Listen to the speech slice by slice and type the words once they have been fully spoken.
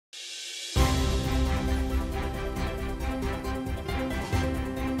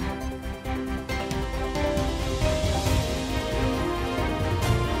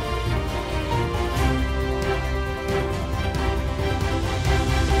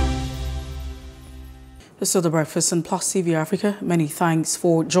This is The Breakfast on Plus TV Africa. Many thanks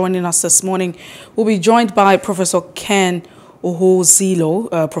for joining us this morning. We'll be joined by Professor Ken Ozoilo,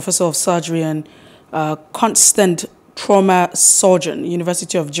 Professor of Surgery and Constant Trauma Surgeon,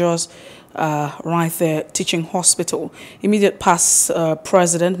 University of Jos, right there, Teaching Hospital. Immediate past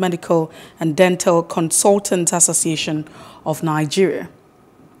President, Medical and Dental Consultants Association of Nigeria.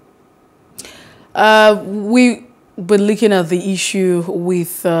 We've been looking at the issue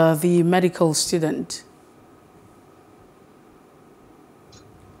with the medical student.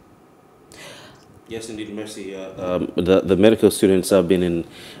 Yes, indeed, Mercy. The medical students have been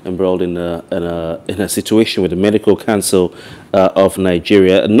embroiled in a situation with the Medical Council of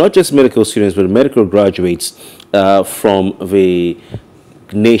Nigeria. Not just medical students, but medical graduates from the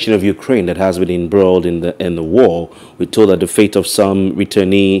nation of Ukraine that has been embroiled in the war. We're told that the fate of some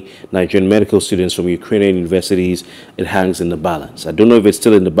returnee Nigerian medical students from Ukrainian universities, it hangs in the balance. I don't know if it's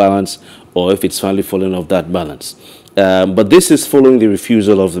still in the balance or if it's finally fallen off that balance. But this is following the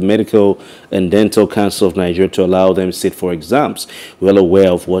refusal of the Medical and Dental Council of Nigeria to allow them to sit for exams. We're well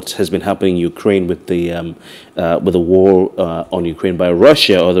aware of what has been happening in Ukraine with the war on Ukraine by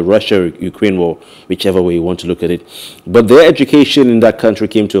Russia, or the Russia-Ukraine war, whichever way you want to look at it. But their education in that country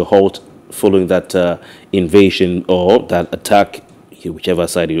came to a halt following that invasion or that attack, whichever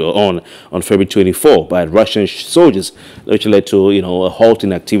side you're on February 24 by Russian soldiers, which led to a halt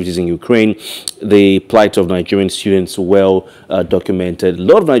in activities in Ukraine. The plight of Nigerian students well documented. A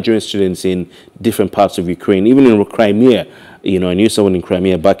lot of Nigerian students in different parts of Ukraine, even in Crimea. I knew someone in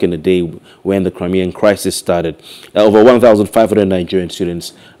Crimea back in the day when the Crimean crisis started. Over 1,500 Nigerian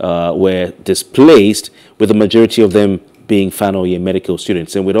students were displaced, with the majority of them being final year medical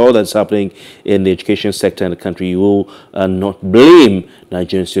students. And with all that's happening in the education sector in the country, you will not blame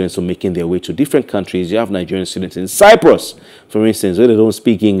Nigerian students for making their way to different countries. You have Nigerian students in Cyprus, for instance, where they don't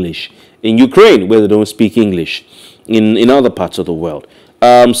speak English, in Ukraine, where they don't speak English, in other parts of the world.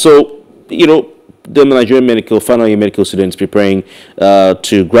 The Nigerian final year medical students preparing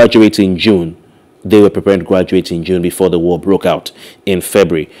to graduate in June. They were preparing to graduate in June before the war broke out in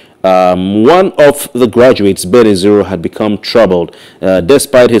February. One of the graduates, Zero, had become troubled.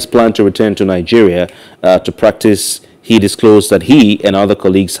 Despite his plan to return to Nigeria to practice, he disclosed that he and other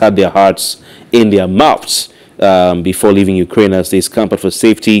colleagues had their hearts in their mouths before leaving Ukraine as they scampered for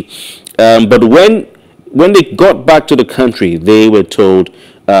safety. But when they got back to the country, they were told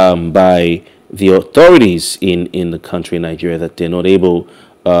by the authorities in the country, Nigeria, that they're not able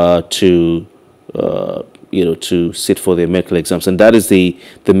to sit for their medical exams. And that is the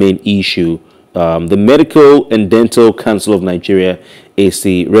main issue. The Medical and Dental Council of Nigeria is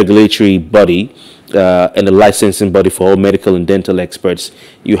the regulatory body and the licensing body for all medical and dental experts.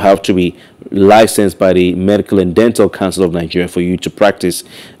 You have to be licensed by the Medical and Dental Council of Nigeria for you to practice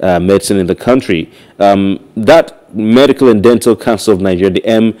medicine in the country. That Medical and Dental Council of Nigeria, the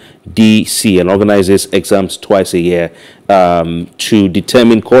MDCAN, organizes exams twice a year to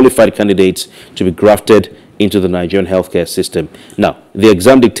determine qualified candidates to be grafted into the Nigerian healthcare system. Now, the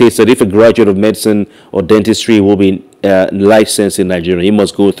exam dictates that if a graduate of medicine or dentistry will be licensed in Nigeria, you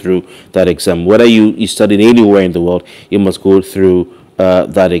must go through that exam. Whether you studied anywhere in the world, you must go through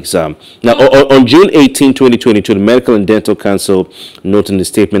that exam. Now, on June 18, 2022, the Medical and Dental Council noted in the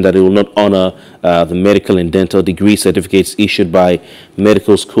statement that it will not honor the medical and dental degree certificates issued by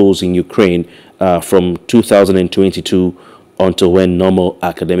medical schools in Ukraine from 2022 until when normal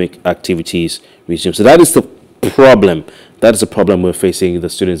academic activities resume. So that is the problem. That is the problem we're facing, the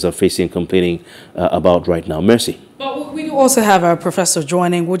students are facing, complaining about right now. Mercy. But we do also have our professor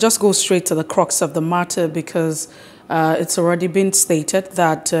joining. We'll just go straight to the crux of the matter, because it's already been stated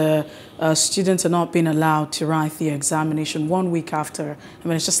that students are not being allowed to write the examination 1 week after. I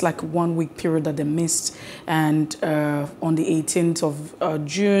mean, it's just like 1 week period that they missed. And on the 18th of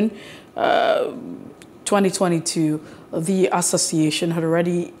June, 2022, the association had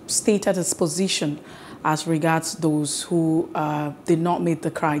already stated its position as regards those who did not meet the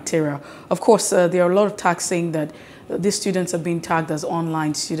criteria. Of course, there are a lot of tags saying that these students have been tagged as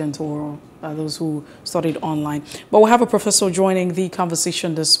online students, or those who studied online. But we'll have a professor joining the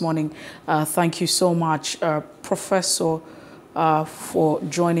conversation this morning. Thank you so much, Professor, for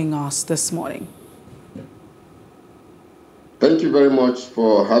joining us this morning. Thank you very much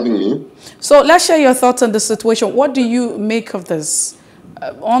for having me. So let's share your thoughts on the situation. What do you make of this?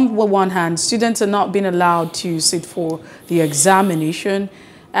 On the one hand, students are not being allowed to sit for the examination,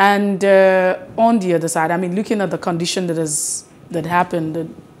 and on the other side, I mean, looking at the condition that happened, that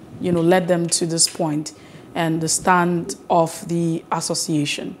led them to this point, and the stand of the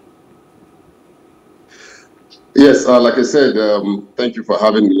association. Yes, like I said, thank you for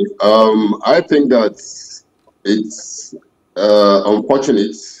having me. I think that it's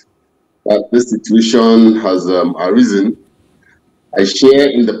unfortunate that this situation has arisen. I share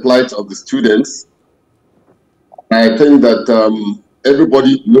in the plight of the students. I think that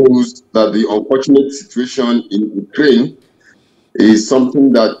everybody knows that the unfortunate situation in Ukraine is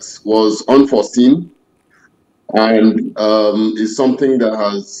something that was unforeseen and is something that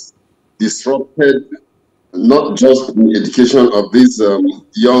has disrupted not just the education of these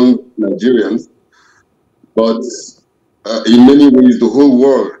young Nigerians, but in many ways the whole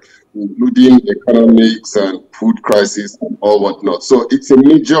world, including economics and food crisis and all whatnot. So it's a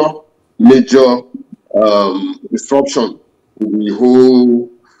major disruption in the whole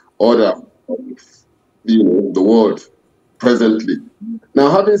order of the world presently. Now,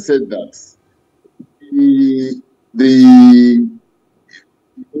 having said that, the the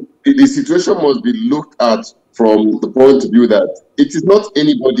the situation must be looked at from the point of view that it is not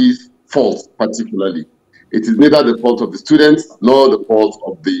anybody's fault particularly. It is neither the fault of the students nor the fault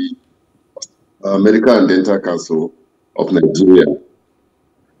of the Medical and Dental Council of Nigeria.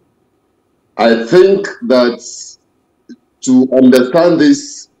 I think that to understand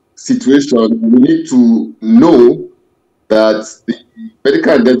this situation, we need to know that the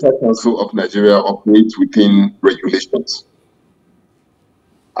Medical and Dental Council of Nigeria operates within regulations.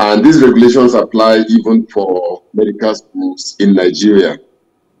 And these regulations apply even for medical schools in Nigeria.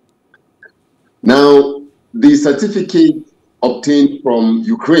 Now, the certificates obtained from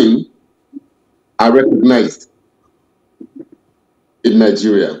Ukraine are recognized in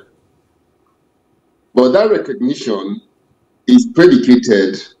Nigeria. But that recognition is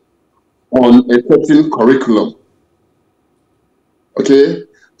predicated on a certain curriculum. Okay?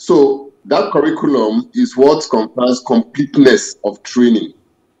 So that curriculum is what confers completeness of training.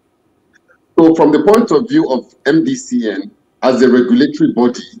 So from the point of view of MDCN as a regulatory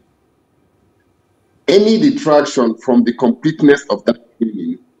body, any detraction from the completeness of that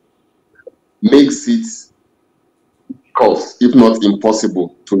training makes it difficult, if not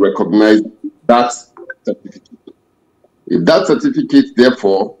impossible, to recognize that certificate. If that certificate,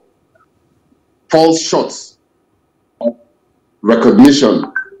 therefore, falls short of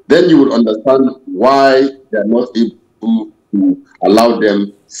recognition, then you would understand why they are not able to allow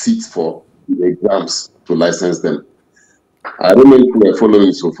them seats for the exams to license them. I don't know if we are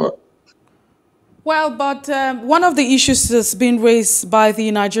following so far. Well, but one of the issues that's been raised by the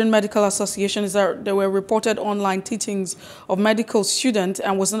Nigerian Medical Association is that there were reported online teachings of medical students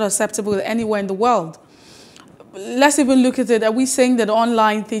and was not acceptable anywhere in the world. Let's even look at it. Are we saying that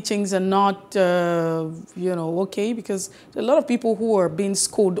online teachings are not, okay? Because there are a lot of people who are being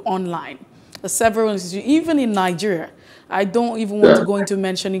schooled online. Several institutions, even in Nigeria. I don't even want to go into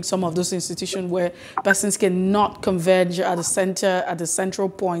mentioning some of those institutions where persons cannot converge at the central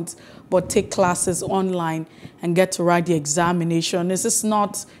point, but take classes online and get to write the examination. This is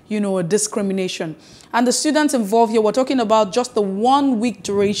not, a discrimination. And the students involved here, we're talking about just the 1 week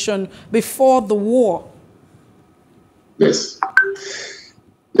duration before the war. Yes.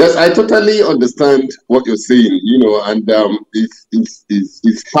 Yes, I totally understand what you're saying, and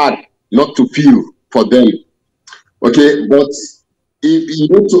it's hard not to feel for them. Okay, but if you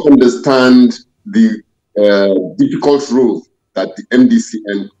need to understand the difficult role that the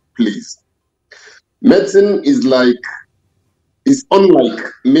MDCN plays. Medicine is unlike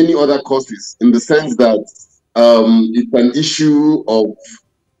many other courses in the sense that it's an issue of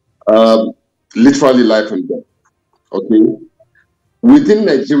literally life and death. Okay, within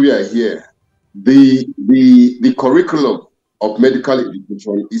Nigeria here, the curriculum of medical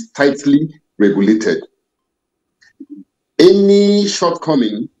education is tightly regulated. Any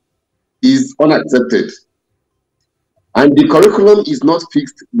shortcoming is unaccepted. And the curriculum is not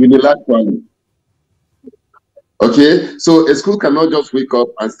fixed unilaterally. Okay, so a school cannot just wake up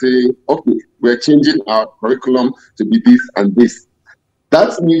and say, okay, we're changing our curriculum to be this and this.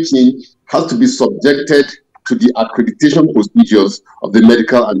 That new change has to be subjected to the accreditation procedures of the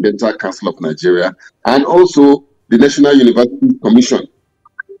Medical and Dental Council of Nigeria and also the National University Commission.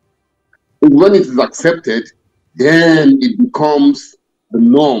 When it is accepted, then it becomes the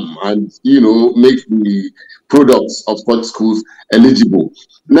norm and, makes the products of such schools eligible.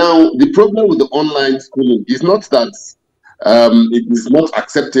 Now, the problem with the online schooling is not that it is not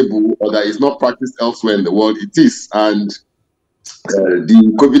acceptable or that it's not practiced elsewhere in the world. It is. And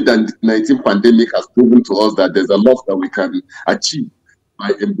the COVID-19 pandemic has proven to us that there's a lot that we can achieve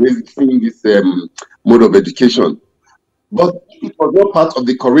by embracing this mode of education. But it was not part of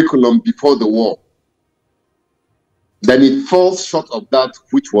the curriculum before the war. Then it falls short of that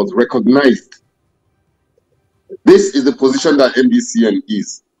which was recognized. This is the position that MDCN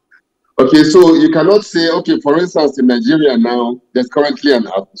is. Okay, so you cannot say, okay, for instance, in Nigeria now, there's currently an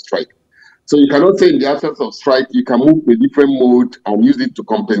active strike. So you cannot say in the absence of strike, you can move to a different mode and use it to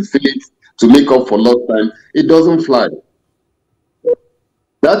compensate, to make up for lost time. It doesn't fly.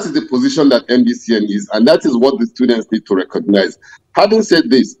 That is the position that MDCN is, and that is what the students need to recognize. Having said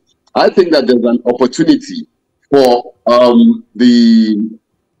this, I think that there's an opportunity for the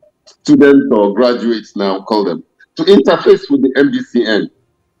students or graduates now, call them, to interface with the MDCN,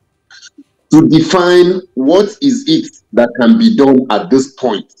 to define what is it that can be done at this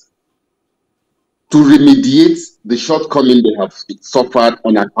point to remediate the shortcoming they have suffered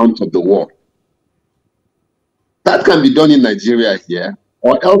on account of the war. That can be done in Nigeria here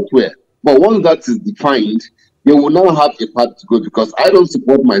or elsewhere. But once that is defined, they will now have a path to go, because I don't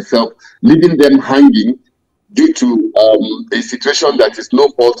support myself leaving them hanging due to a situation that is no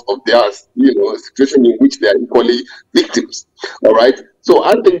fault of theirs, a situation in which they are equally victims. All right. So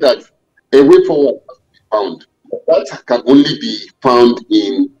I think that a way forward has to be found. That can only be found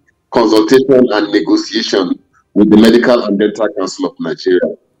in consultation and negotiation with the Medical and Dental Council of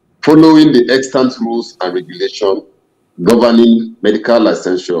Nigeria, following the extant rules and regulation governing medical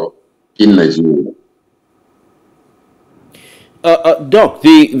licensure in Nigeria. Doc,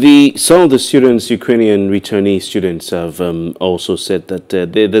 some of the students, Ukrainian returnee students, have also said that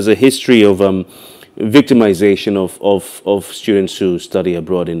there's a history of victimization of students who study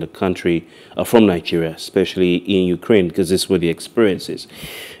abroad in the country from Nigeria, especially in Ukraine, because this is where the experience is.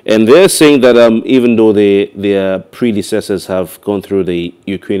 And they're saying that even though their predecessors have gone through the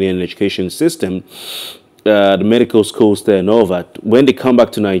Ukrainian education system, the medical schools there and all that, when they come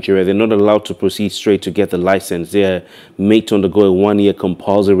back to Nigeria, they're not allowed to proceed straight to get the license. They're made to undergo a one-year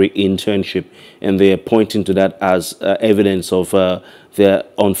compulsory internship, and they're pointing to that as evidence of their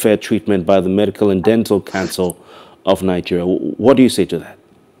unfair treatment by the Medical and Dental Council of Nigeria. What do you say to that?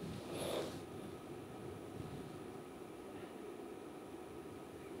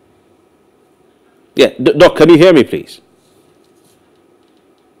 Yeah, Doc, can you hear me, please?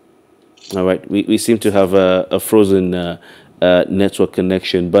 All right, we seem to have a frozen network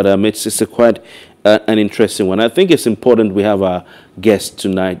connection, but it's a quite an interesting one. I think it's important we have our guest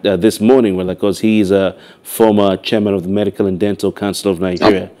tonight, this morning, because he is a former chairman of the Medical and Dental Council of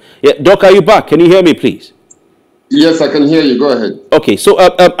Nigeria. Yeah, Doc, are you back? Can you hear me, please? Yes, I can hear you. Go ahead. Okay, so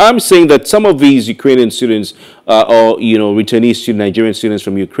I'm saying that some of these Ukrainian students, or returnee Nigerian students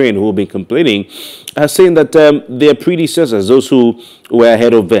from Ukraine who have been complaining, are saying that their predecessors, those who were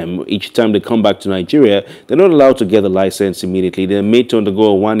ahead of them, each time they come back to Nigeria, they're not allowed to get the license immediately. They're made to undergo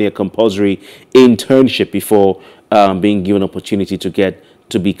a one-year compulsory internship before being given opportunity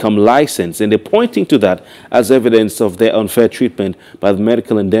to become licensed, and they're pointing to that as evidence of their unfair treatment by the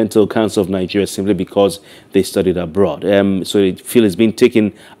Medical and Dental Council of Nigeria simply because they studied abroad. So they feel it's been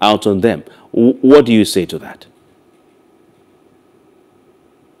taken out on them. What do you say to that?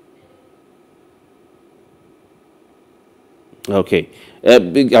 Okay. I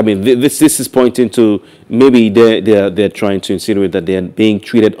mean, this is pointing to maybe they're trying to insinuate that they're being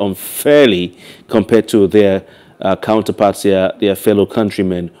treated unfairly compared to their counterparts, their fellow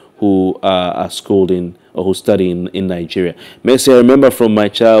countrymen who are schooled in or who study in Nigeria. Messi, I remember from my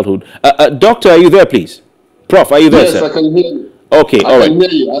childhood. Doctor, are you there, please? Prof, are you there, yes, sir? Yes, I can hear you. Okay, all right. I can hear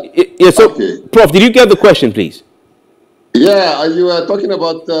you. Yes, so, okay. Prof, did you get the question, please? Yeah, you were talking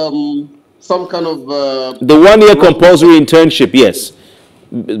about some kind of... the one-year compulsory internship, yes,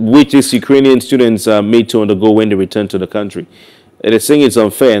 which is Ukrainian students are made to undergo when they return to the country. They're saying it's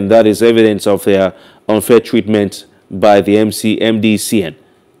unfair, and that is evidence of their unfair treatment by the MDCAN.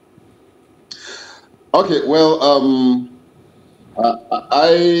 Okay, well,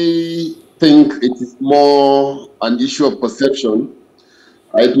 I think it is more an issue of perception.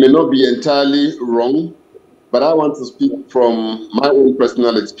 It may not be entirely wrong, but I want to speak from my own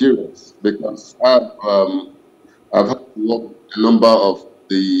personal experience, because I've had to work with a number of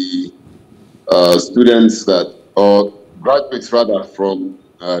the students or graduates rather, from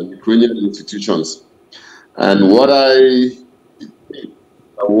Ukrainian institutions. And what I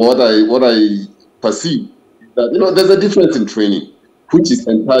perceive is that, there's a difference in training, which is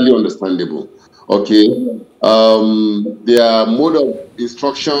entirely understandable. Okay, their mode of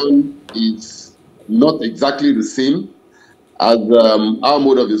instruction is not exactly the same as our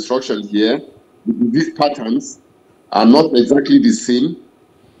mode of instruction here. These patterns are not exactly the same,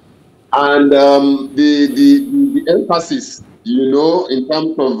 and the emphasis, in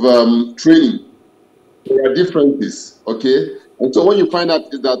terms of training, there are differences. Okay, and so what you find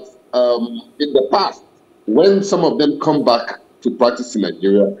out is that in the past, when some of them come back to practice in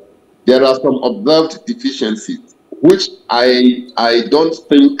Nigeria, there are some observed deficiencies, which I don't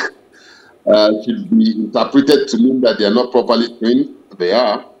think should be interpreted to mean that they are not properly trained. They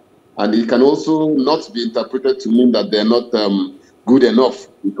are. And it can also not be interpreted to mean that they're not good enough,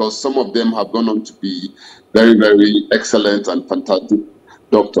 because some of them have gone on to be very, very excellent and fantastic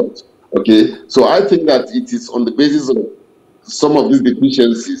doctors. Okay, so I think that it is on the basis of some of these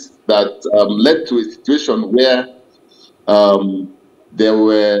deficiencies that led to a situation where a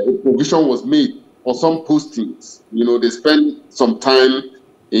provision was made for some postings. You know, they spent some time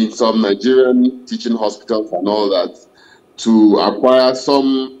in some Nigerian teaching hospitals and all that to acquire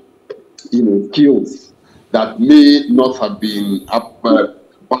some, skills that may not have been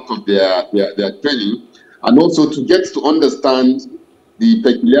part of their training, and also to get to understand the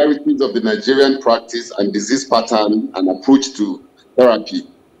peculiarities of the Nigerian practice and disease pattern and approach to therapy.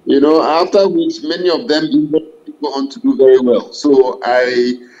 After which many of them go on to do very well. So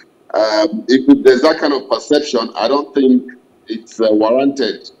if there's that kind of perception, I don't think it's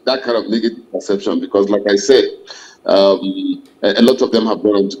warranted, that kind of negative perception, because like I said, a lot of them have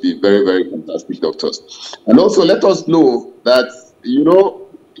gone on to be very, very fantastic doctors. And also let us know that,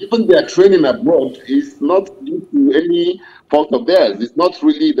 even their training abroad is not due to any fault of theirs. It's not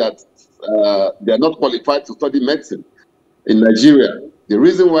really that they are not qualified to study medicine in Nigeria. The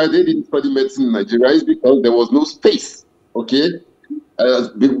reason why they didn't study medicine in Nigeria is because there was no space, okay?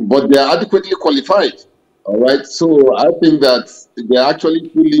 But they are adequately qualified, all right? So I think that they're actually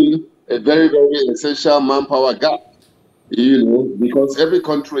filling a very, very essential manpower gap, because every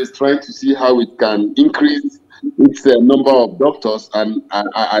country is trying to see how it can increase its number of doctors, and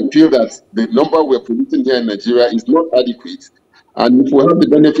I feel that the number we're producing here in Nigeria is not adequate. And if we have the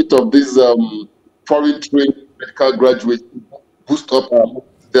benefit of this foreign trained medical graduates boost up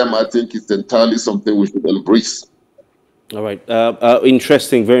them, I think it's entirely something we should embrace. All right.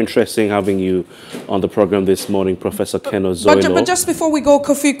 Interesting, very interesting having you on the program this morning, Professor Ken Ozoilo. But just before we go,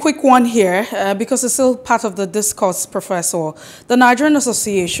 Kofi, quick one here, because it's still part of the discourse, Professor. The Nigerian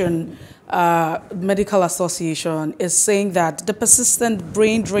Association, Medical Association, is saying that the persistent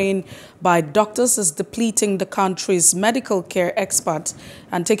brain drain by doctors is depleting the country's medical care experts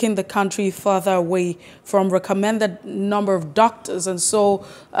and taking the country further away from recommended number of doctors. And so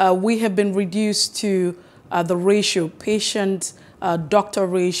we have been reduced to the ratio, patient-doctor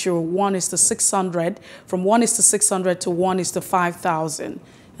ratio, 1:600, from 1:600 to 1:5,000.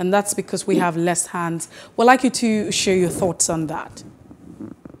 And that's because we have less hands. We'd like you to share your thoughts on that.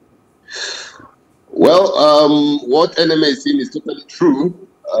 Well, what NMA is saying is totally true.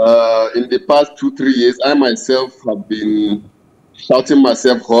 In the past 2-3 years, I myself have been shouting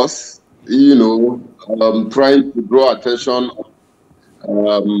myself hoarse, trying to draw attention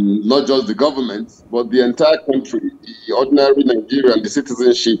not just the government, but the entire country, the ordinary Nigerian, the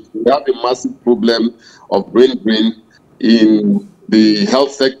citizenship. We have a massive problem of brain drain in the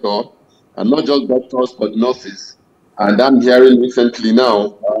health sector, and not just doctors, but nurses. And I'm hearing recently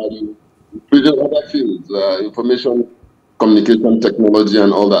now, including other fields, information, communication technology,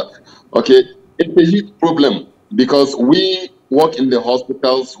 and all that. Okay, it's a huge problem because we work in the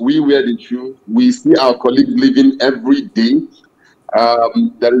hospitals, we wear the shoes, we see our colleagues living every day.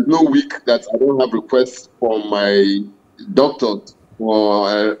 There is no week that I don't have requests from my doctor for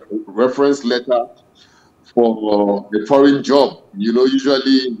a reference letter for a foreign job,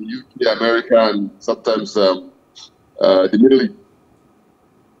 usually in the UK, America, and sometimes the Middle East.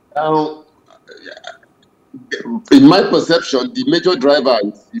 Now, in my perception, the major driver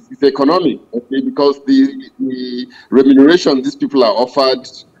is economic, okay, because the remuneration these people are offered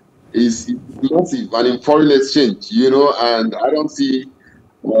is massive and in foreign exchange, and I don't see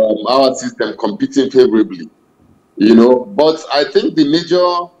our system competing favorably, But I think the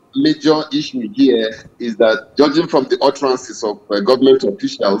major issue here is that, judging from the utterances of government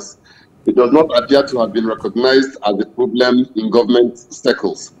officials, it does not appear to have been recognized as a problem in government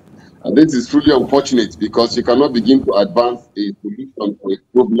circles. And this is truly unfortunate because you cannot begin to advance a solution for a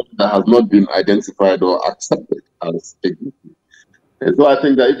problem that has not been identified or accepted as existing. And so I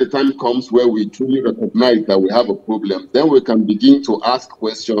think that if the time comes where we truly recognize that we have a problem, then we can begin to ask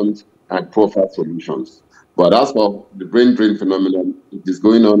questions and profile solutions. But as for the brain drain phenomenon, it is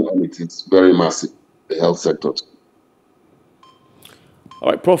going on and it is very massive, the health sector. All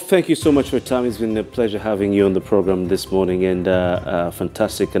right, Prof, thank you so much for your time. It's been a pleasure having you on the program this morning, and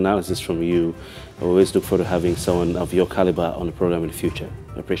fantastic analysis from you. I always look forward to having someone of your caliber on the program in the future.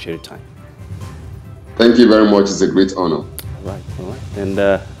 I appreciate your time. Thank you very much. It's a great honor. All right. And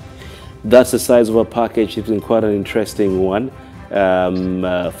that's the size of our package. It's been quite an interesting one.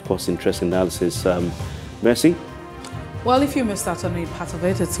 Of course, interesting analysis. Mercy? Well, if you missed out on any part of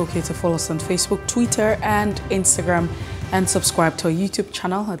it, it's okay to follow us on Facebook, Twitter, and Instagram and subscribe to our YouTube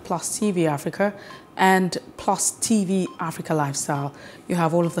channel at Plus TV Africa and Plus TV Africa Lifestyle. You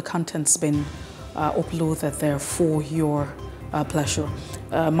have all of the contents been uploaded there for your pleasure.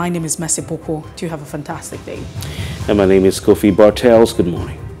 My name is Messi Boko. Do you have a fantastic day? And my name is Kofi Bartels. Good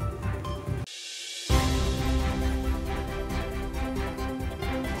morning.